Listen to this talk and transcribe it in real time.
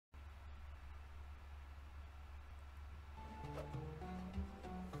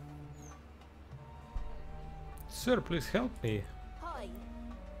Sir, please help me. Hi.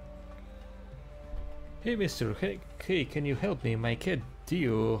 Hey mister, hey, can you help me? My cat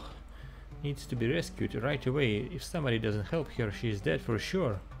Dio needs to be rescued right away. If somebody doesn't help her, she is dead for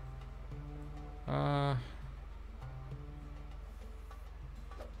sure.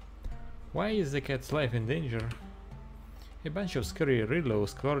 Why is the cat's life in danger? A bunch of scary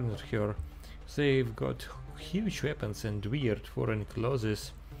Riddlos cornered her. They've got huge weapons and weird foreign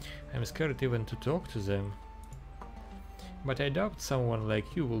clothes. I'm scared even to talk to them. But I doubt someone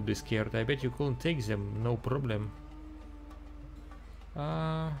like you will be scared. I bet you couldn't take them, no problem.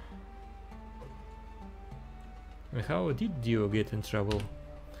 And how did Dio get in trouble?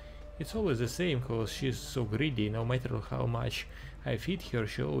 It's always the same, cause she's so greedy. No matter how much I feed her,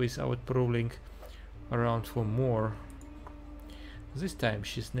 she's always out prowling around for more. This time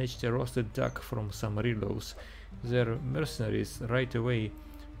she snatched a roasted duck from some Riddlos. They're mercenaries right away.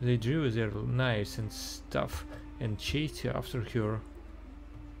 They drew their knives and stuff and chased after her.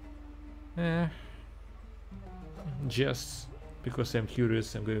 Just because I'm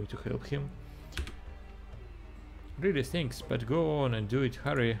curious, I'm going to help him. Really thanks, but go on and do it,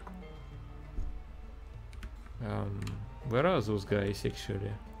 hurry. Where are those guys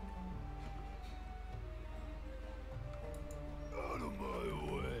actually? Out of my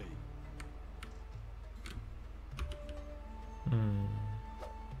way.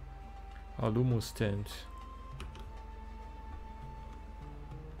 Alumu stand.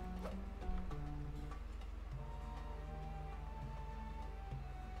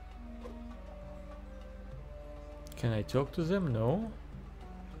 Can I talk to them? No.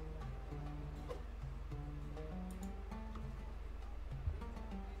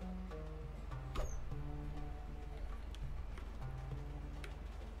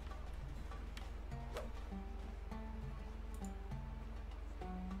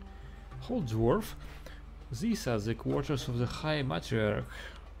 Old dwarf, these are the quarters of the High Matriarch.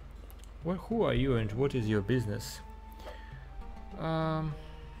 Well, who are you and what is your business?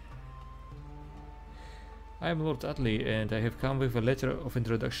 I'm Lord Atli and I have come with a letter of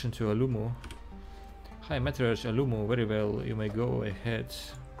introduction to Alumu. High Matriarch Alumu, very well, you may go ahead.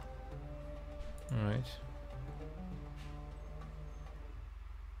 Alright.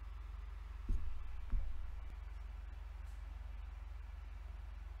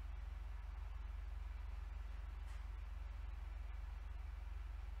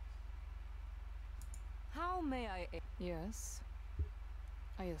 How may I... Yes.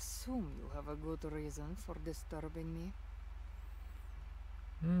 I assume you have a good reason for disturbing me.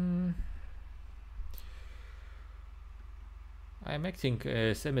 I'm acting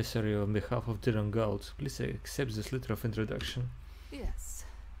as emissary on behalf of Dirangald. Please accept this letter of introduction. Yes,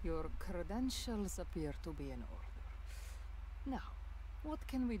 your credentials appear to be in order. Now, what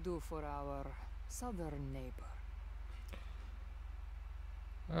can we do for our southern neighbor?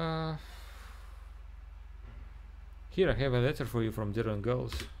 Here I have a letter for you from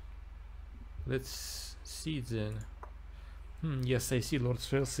Dirangald. Let's see it then. Yes, I see Lord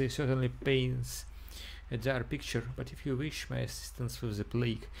Chelsea certainly paints a dire picture, but if you wish my assistance with the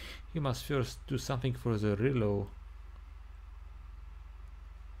plague, you must first do something for the Rillo.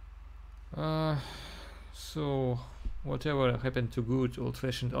 So, whatever happened to good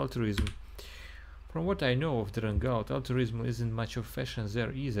old-fashioned altruism? From what I know of Dirangald, altruism isn't much of fashion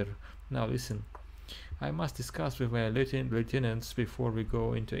there either. Now listen. I must discuss with my lieutenants before we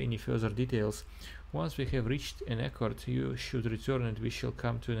go into any further details. Once we have reached an accord, you should return and we shall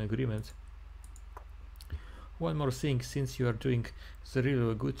come to an agreement. One more thing, since you are doing the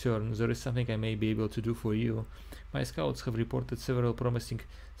Rillo a good turn, there is something I may be able to do for you. My scouts have reported several promising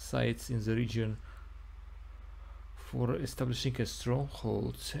sites in the region for establishing a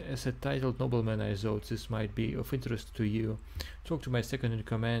stronghold. As a titled nobleman, I thought this might be of interest to you. Talk to my second in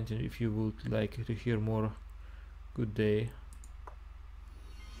command, and if you would like to hear more, good day.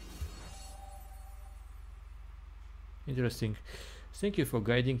 Interesting. Thank you for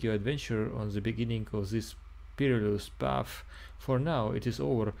guiding your adventure on the beginning of this perilous path. For now it is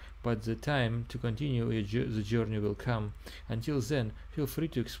over, but the time to continue the journey will come. Until then, feel free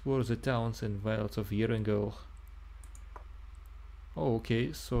to explore the towns and wilds of Yerengel. Oh,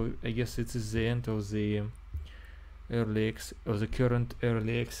 okay, so I guess it is the end of the current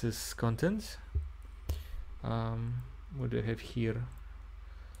early access content. What do I have here?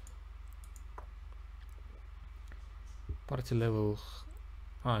 Party level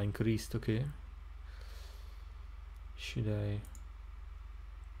increased. Okay. Should I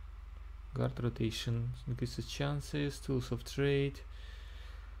guard rotation increases chances, tools of trade,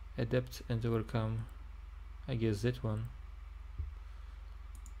 adapt and overcome? I guess that one.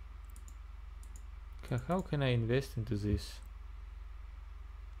 how can I invest into this?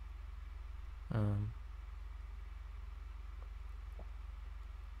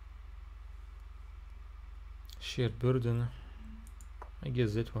 Shared burden. I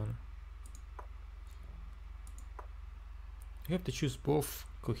guess that one. You have to choose both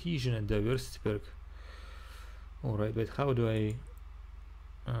cohesion and diversity perk. Alright, but how do I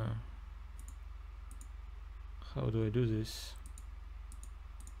do this?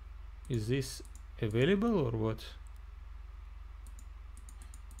 Is this available or what?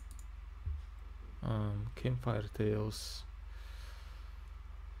 Campfire tales.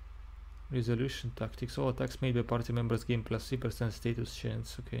 Resolution tactics. All attacks made by party members gain plus 3% status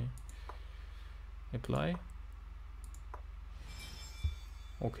chance. Okay. Apply.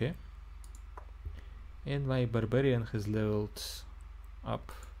 Okay. And my barbarian has leveled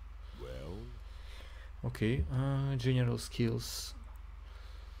up. Well, okay. General skills.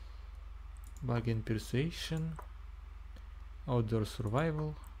 Bargain persuasion. Outdoor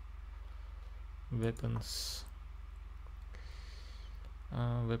survival. Weapons.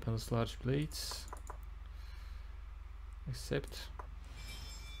 Weapons, large blades. Accept.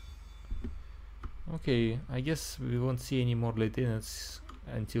 Okay, I guess we won't see any more lieutenants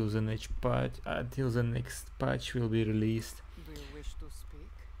until the next patch will be released. Do you wish to speak?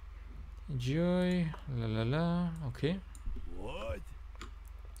 Enjoy. La la la. Okay. what?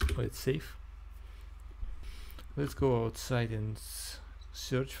 Oh, it's safe. Let's go outside and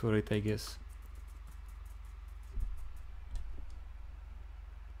search for it, I guess.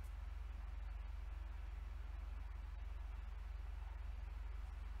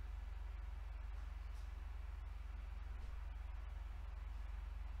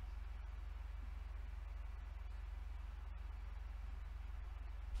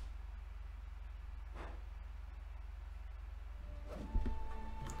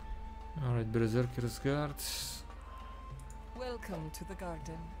 Alright, Berserker's Guards. Welcome to the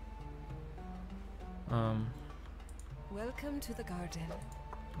garden. Welcome to the garden.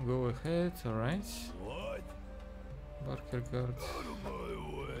 Go ahead, alright. What? Barker Guard. Out of my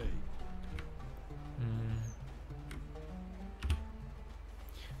way.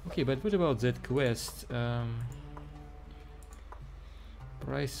 Okay, but what about that quest?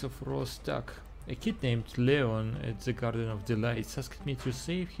 Price of roast duck. A kid named Leon at the Garden of Delights asked me to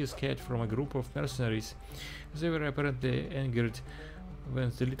save his cat from a group of mercenaries. They were apparently angered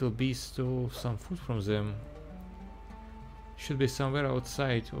when the little beast stole some food from them. Should be somewhere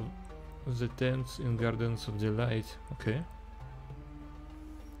outside of the tents in Gardens of Delight. Okay.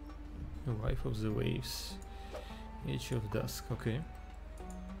 The Wife of the Waves. Age of Dusk. Okay.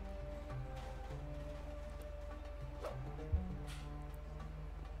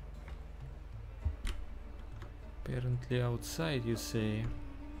 Apparently outside, you say.